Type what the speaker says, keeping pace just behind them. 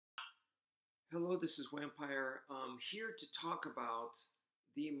Hello, this is wmpyr. Here to talk about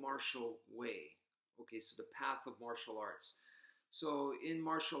the martial way. Okay, so the path of martial arts. So in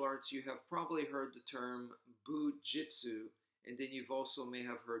martial arts, you have probably heard the term Bujitsu, and then you've also may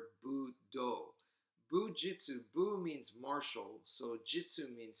have heard Budo. Bujitsu, Bu means martial, so Jitsu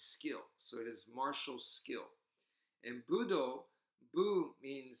means skill. So it is martial skill. And Budo, Bu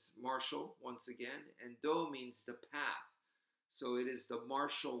means martial once again, and Do means the path. So it is the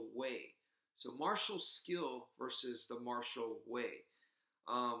martial way. So martial skill versus the martial way.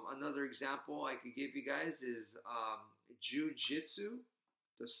 Another example I could give you guys is Jiu-Jitsu,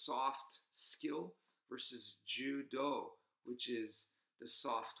 the soft skill, versus Judo, which is the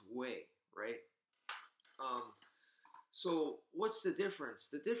soft way, right? So what's the difference?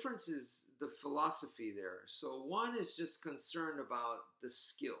 The difference is the philosophy there. So one is just concerned about the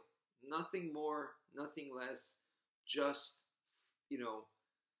skill. Nothing more, nothing less, just, you know,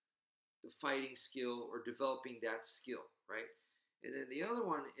 the fighting skill or developing that skill, right? And then the other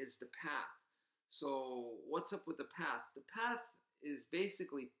one is the path. So what's up with the path? The path is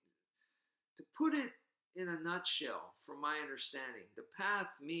basically, to put it in a nutshell, from my understanding, the path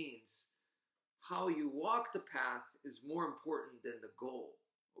means how you walk the path is more important than the goal,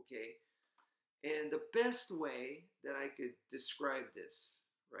 okay? And the best way that I could describe this,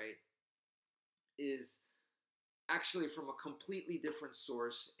 right, is actually from a completely different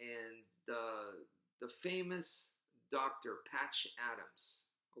source, and the famous Dr. Patch Adams.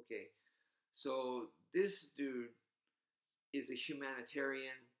 Okay, so this dude is a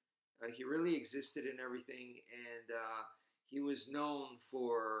humanitarian. He really existed in everything, and he was known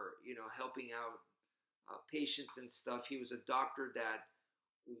for helping out patients and stuff. He was a doctor that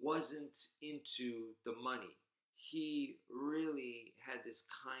wasn't into the money. He really had this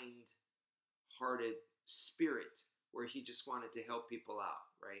kind-hearted spirit where he just wanted to help people out,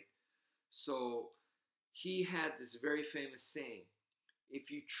 right? So he had this very famous saying: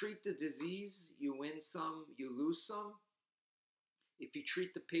 if you treat the disease, you win some, you lose some. If you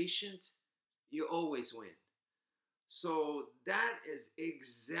treat the patient, you always win. So that is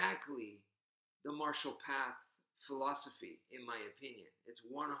exactly the martial path philosophy, in my opinion. It's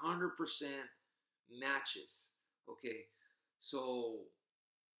 100% matches. Okay, so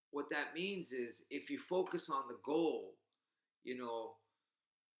what that means is if you focus on the goal,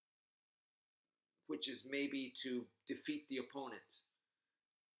 which is maybe to defeat the opponent,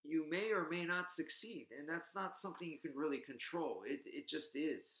 you may or may not succeed. And that's not something you can really control. It just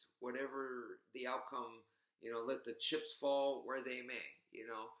is. Whatever the outcome, let the chips fall where they may.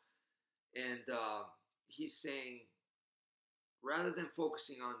 And he's saying, rather than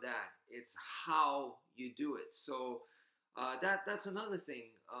focusing on that, it's how you do it. So that's another thing.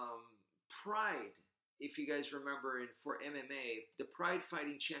 Pride, if you guys remember, for MMA, the Pride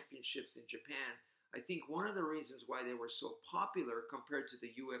Fighting Championships in Japan, I think one of the reasons why they were so popular compared to the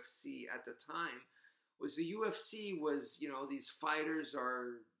UFC at the time was the UFC was, these fighters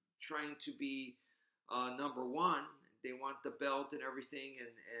are trying to be number one. They want the belt and everything,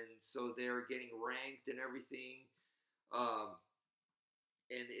 and so they're getting ranked and everything. And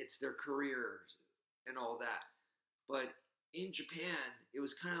it's their career and all that. But in Japan, it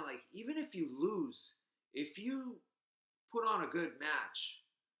was kind of like, even if you lose, if you put on a good match,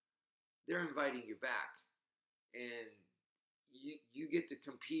 they're inviting you back. And you get to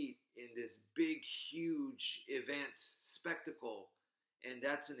compete in this big, huge event, spectacle, and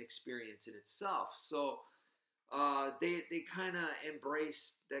that's an experience in itself. So they kind of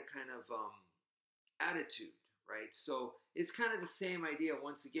embrace that kind of attitude, right? So it's kind of the same idea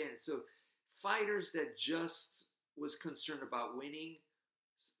once again. So fighters that just was concerned about winning,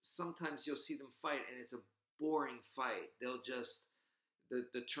 sometimes you'll see them fight and it's a boring fight. They'll just,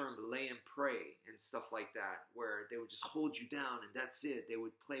 the term lay and pray and stuff like that, where they would just hold you down and that's it. They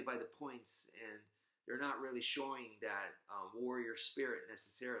would play by the points, and they're not really showing that warrior spirit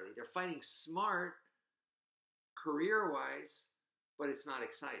necessarily. They're fighting smart career-wise, but it's not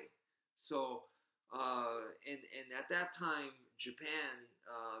exciting. So and at that time, Japan,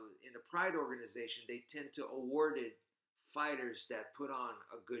 in the Pride organization, they tend to awarded fighters that put on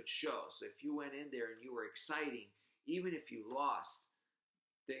a good show. So if you went in there and you were exciting, even if you lost,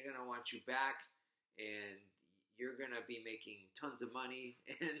 they're going to want you back, and you're going to be making tons of money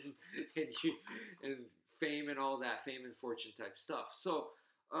and fame and all that, fame and fortune type stuff. So,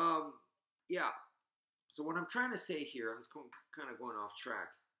 yeah. So what I'm trying to say here, I'm just kind of going off track,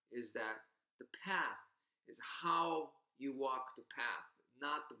 is that the path is how you walk the path,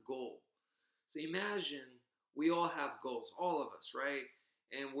 not the goal. So imagine we all have goals, all of us, right?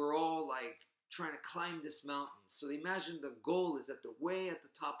 And we're all like trying to climb this mountain. So they imagine the goal is at the way at the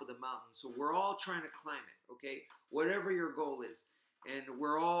top of the mountain. So we're all trying to climb it, okay? Whatever your goal is. And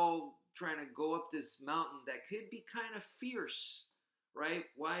we're all trying to go up this mountain that could be kind of fierce, right?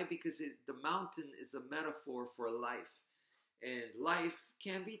 Why? Because the mountain is a metaphor for life. And life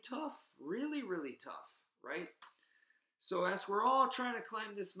can be tough, really, really tough, right? So as we're all trying to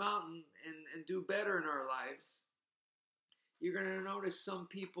climb this mountain and do better in our lives, you're going to notice some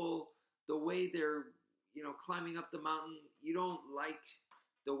people, the way they're, climbing up the mountain, you don't like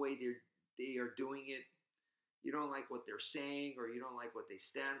the way they are doing it. You don't like what they're saying, or you don't like what they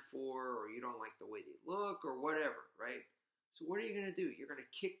stand for, or you don't like the way they look, or whatever, right? So what are you going to do? You're going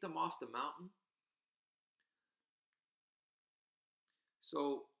to kick them off the mountain?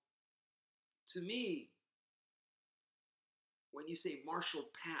 So to me, when you say martial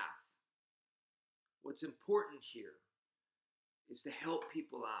path, what's important here is to help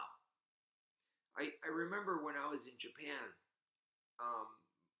people out. I remember when I was in Japan,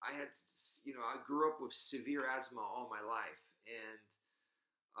 I had, I grew up with severe asthma all my life, and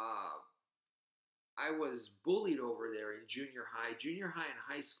I was bullied over there in junior high and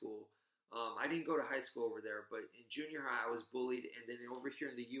high school. I didn't go to high school over there, but in junior high I was bullied, and then over here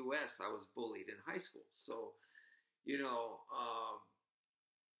in the U.S. I was bullied in high school. So,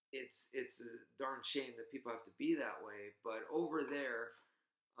 it's a darn shame that people have to be that way. But over there,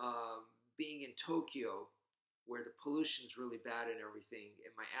 being in Tokyo, where the pollution's really bad and everything,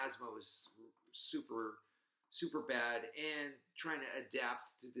 and my asthma was super, super bad, and trying to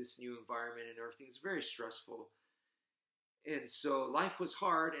adapt to this new environment and everything is very stressful. And so life was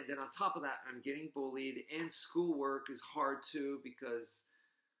hard, and then on top of that, I'm getting bullied, and schoolwork is hard too, because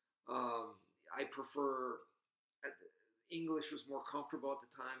I prefer, English was more comfortable at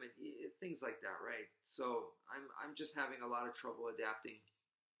the time, and things like that, right? So I'm just having a lot of trouble adapting.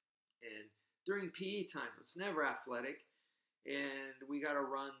 And during PE time, it's never athletic, and we got to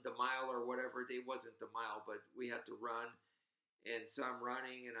run the mile or whatever. It wasn't the mile, but we had to run. And so I'm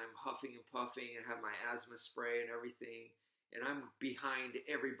running, and I'm huffing and puffing, and have my asthma spray and everything, and I'm behind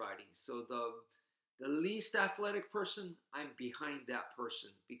everybody. So the least athletic person, I'm behind that person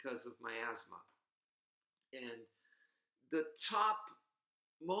because of my asthma. And the top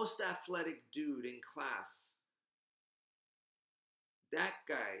most athletic dude in class, that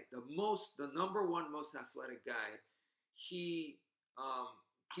guy, the number one most athletic guy, he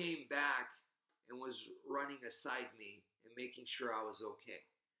came back and was running aside me and making sure I was okay.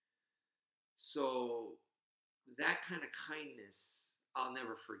 So that kind of kindness, I'll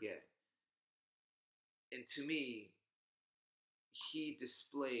never forget. And to me, he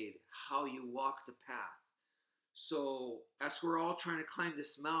displayed how you walk the path. So as we're all trying to climb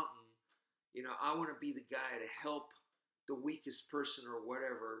this mountain, I want to be the guy to help the weakest person or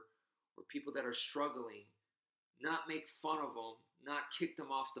whatever, or people that are struggling, not make fun of them, not kick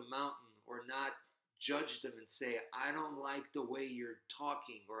them off the mountain, or not judge them and say, I don't like the way you're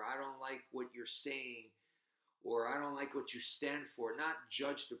talking, or I don't like what you're saying, or I don't like what you stand for. Not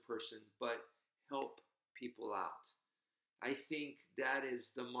judge the person, but help people out. I think that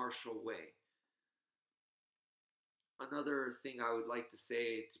is the martial way. Another thing I would like to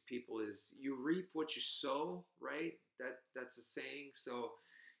say to people is, you reap what you sow, right? That's a saying. So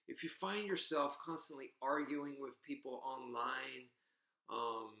if you find yourself constantly arguing with people online,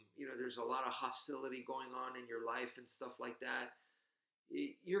 there's a lot of hostility going on in your life and stuff like that,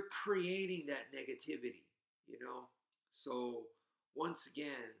 you're creating that negativity, So once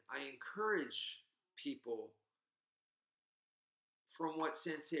again, I encourage people, from what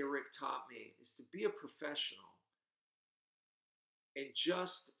Sensei Rick taught me, is to be a professional and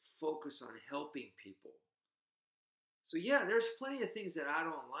just focus on helping people. So yeah, there's plenty of things that I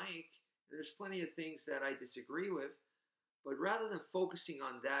don't like. There's plenty of things that I disagree with. But rather than focusing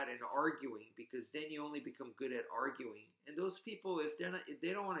on that and arguing, because then you only become good at arguing. And those people, if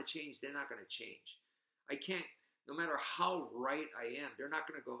they don't want to change, they're not going to change. I can't, no matter how right I am, they're not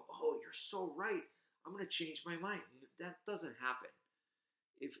going to go, oh, you're so right, I'm going to change my mind. That doesn't happen.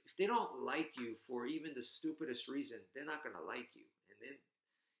 If they don't like you for even the stupidest reason, they're not going to like you. And then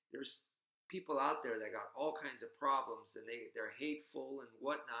there's people out there that got all kinds of problems, and they're hateful and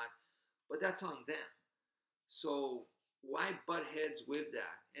whatnot, but that's on them. So why butt heads with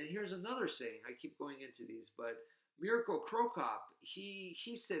that? And here's another saying. I keep going into these, but Mirko Krokop,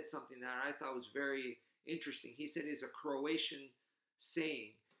 he said something that I thought was very interesting. He said it's a Croatian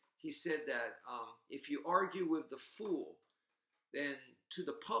saying. He said that if you argue with the fool, then to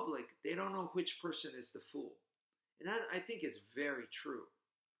the public, they don't know which person is the fool. And that, I think, is very true.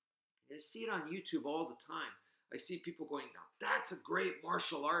 I see it on YouTube all the time. I see people going, now that's a great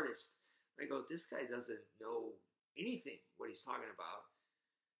martial artist. I go, this guy doesn't know anything what he's talking about,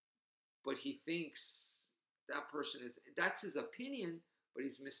 but he thinks that person is, that's his opinion, but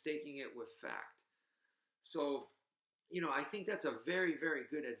he's mistaking it with fact. So, I think that's a very, very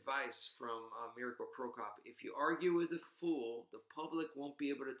good advice from Miracle Crow Cop. If you argue with a fool, the public won't be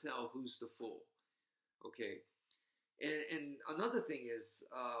able to tell who's the fool. Okay. And another thing is,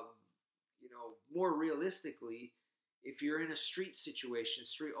 more realistically, if you're in a street situation,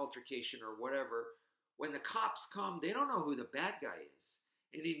 street altercation or whatever, when the cops come, they don't know who the bad guy is.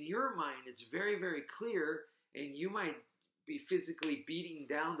 And in your mind, it's very, very clear, and you might be physically beating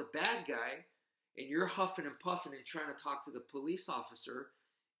down the bad guy, and you're huffing and puffing and trying to talk to the police officer.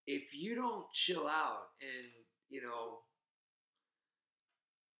 If you don't chill out and,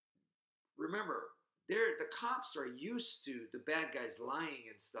 remember, the cops are used to the bad guys lying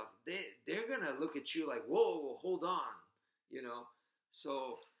and stuff. They're gonna look at you like, whoa, hold on,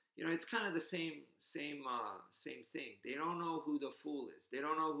 So it's kind of the same thing. They don't know who the fool is. They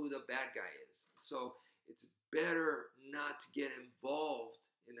don't know who the bad guy is. So it's better not to get involved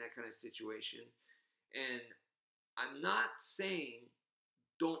in that kind of situation. And I'm not saying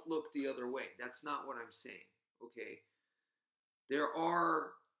don't look the other way. That's not what I'm saying. Okay, there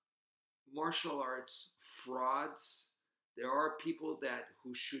are martial arts frauds. There are people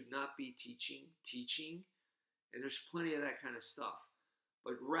who should not be teaching, and there's plenty of that kind of stuff.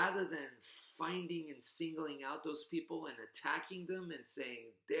 But rather than finding and singling out those people and attacking them and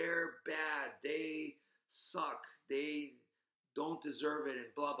saying they're bad, they suck, they don't deserve it,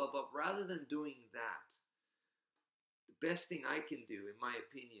 and blah blah blah, rather than doing that, the best thing I can do, in my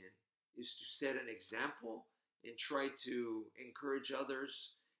opinion, is to set an example and try to encourage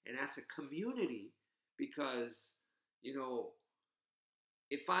others. And as a community, because,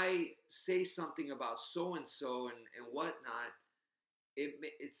 if I say something about so-and-so and whatnot,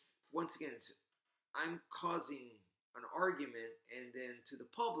 it's once again, I'm causing an argument, and then to the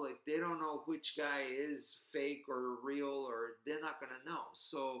public, they don't know which guy is fake or real, or they're not going to know.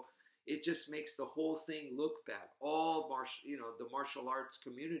 So it just makes the whole thing look bad. All the martial arts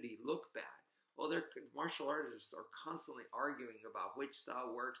community look bad. Well, their martial artists are constantly arguing about which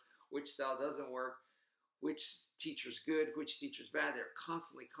style works, which style doesn't work, which teacher's good, which teacher's bad. They're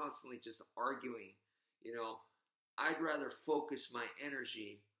constantly just arguing. I'd rather focus my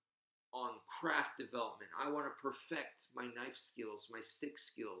energy on craft development. I want to perfect my knife skills, my stick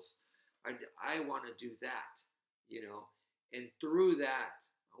skills. I want to do that, and through that,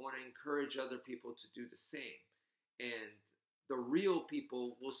 I want to encourage other people to do the same. And the real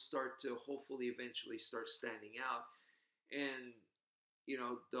people will start to hopefully eventually start standing out. And,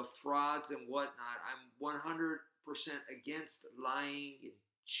 the frauds and whatnot, I'm 100% against lying and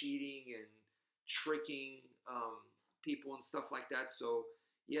cheating and tricking people and stuff like that. So,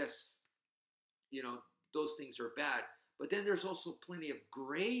 yes, those things are bad. But then there's also plenty of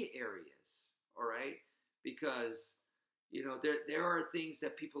gray areas, all right? Because, there are things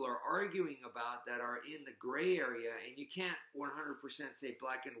that people are arguing about that are in the gray area, and you can't 100% say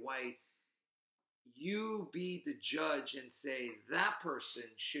black and white. You be the judge and say that person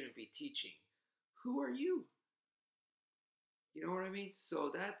shouldn't be teaching. Who are you? You know what I mean?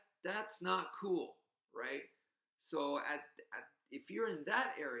 So that's not cool, right? So if you're in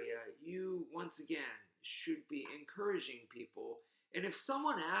that area, you once again should be encouraging people. And if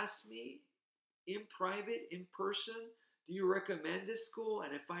someone asks me in private, in person, do you recommend this school?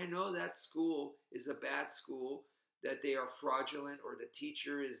 And if I know that school is a bad school, that they are fraudulent, or the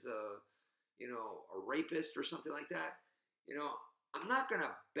teacher is a rapist or something like that, I'm not going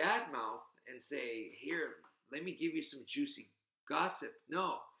to badmouth and say, here, let me give you some juicy gossip.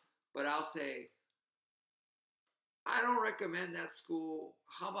 No, but I'll say, I don't recommend that school.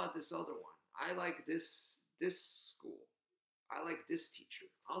 How about this other one? I like this school. I like this teacher.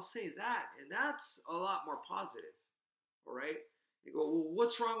 I'll say that, and that's a lot more positive. All right? You go, well,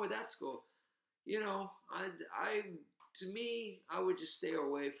 what's wrong with that school? To me, I would just stay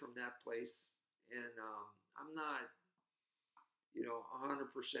away from that place. And I'm not,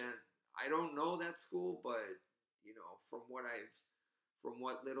 100%. I don't know that school, but from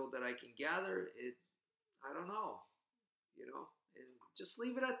what little that I can gather, I don't know, and just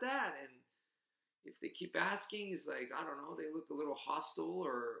leave it at that. And if they keep asking, it's like, I don't know, they look a little hostile,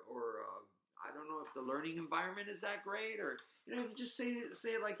 or I don't know if the learning environment is that great, or if you just say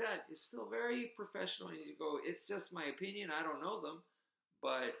it like that, it's still very professional. And you go, it's just my opinion. I don't know them,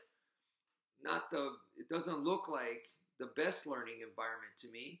 but it doesn't look like the best learning environment to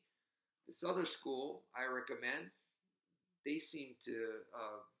me. This other school I recommend, they seem to,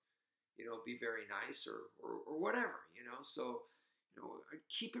 be very nice, or whatever, So,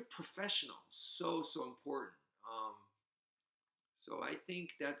 keep it professional. So important. So I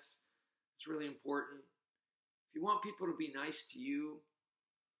think it's really important. If you want people to be nice to you,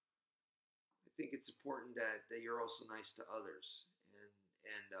 I think it's important that you're also nice to others.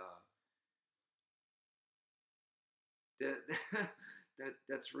 And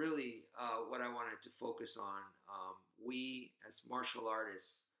that's really what I wanted to focus on. We as martial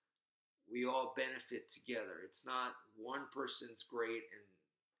artists, we all benefit together. It's not one person's great and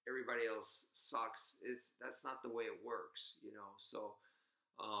everybody else sucks. That's not the way it works, So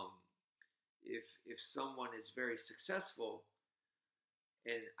um, if someone is very successful,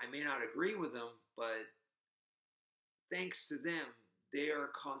 and I may not agree with them, but thanks to them, they are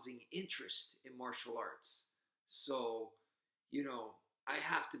causing interest in martial arts. So, I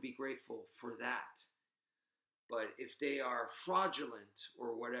have to be grateful for that. But if they are fraudulent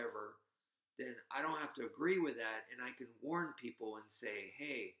or whatever, then I don't have to agree with that, and I can warn people and say,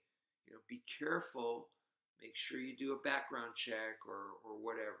 hey, be careful. Make sure you do a background check or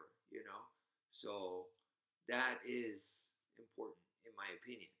whatever. So that is important in my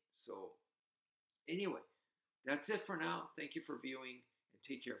opinion. So anyway, that's it for now. Thank you for viewing, and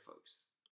take care, folks.